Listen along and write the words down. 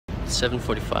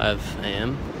7:45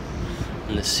 a.m.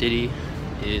 and the city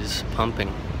is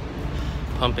pumping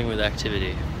with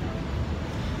activity.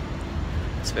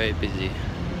 It's very busy.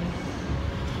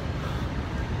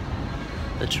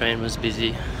 The train was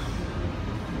busy.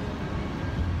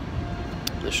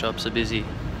 The shops are busy.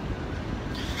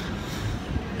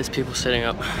 There's people setting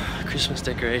up Christmas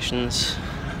decorations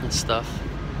and stuff.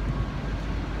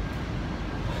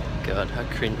 God,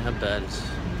 how bad is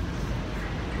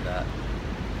that?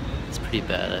 It's pretty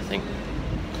bad, I think.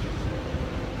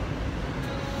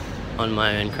 On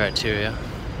my own criteria.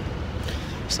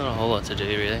 There's not a whole lot to do,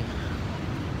 really.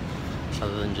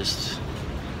 Other than just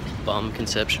bum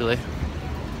conceptually.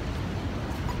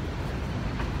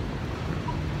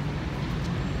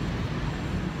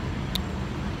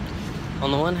 On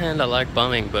the one hand, I like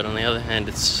bumming, but on the other hand,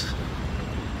 it's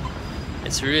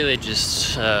really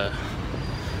just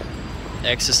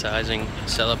exercising,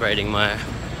 celebrating my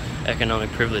economic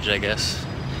privilege, I guess.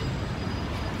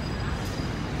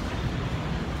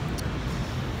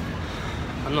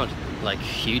 I'm not like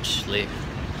hugely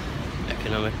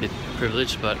economically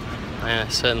privileged, but I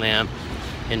certainly am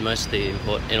in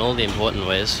all the important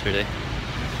ways, really.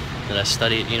 That I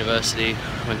studied at university,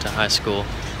 went to high school.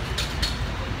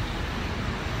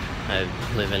 I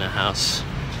live in a house.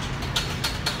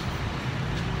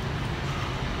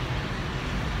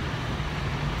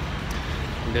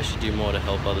 Maybe I should do more to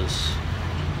help others.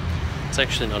 It's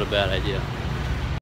actually not a bad idea.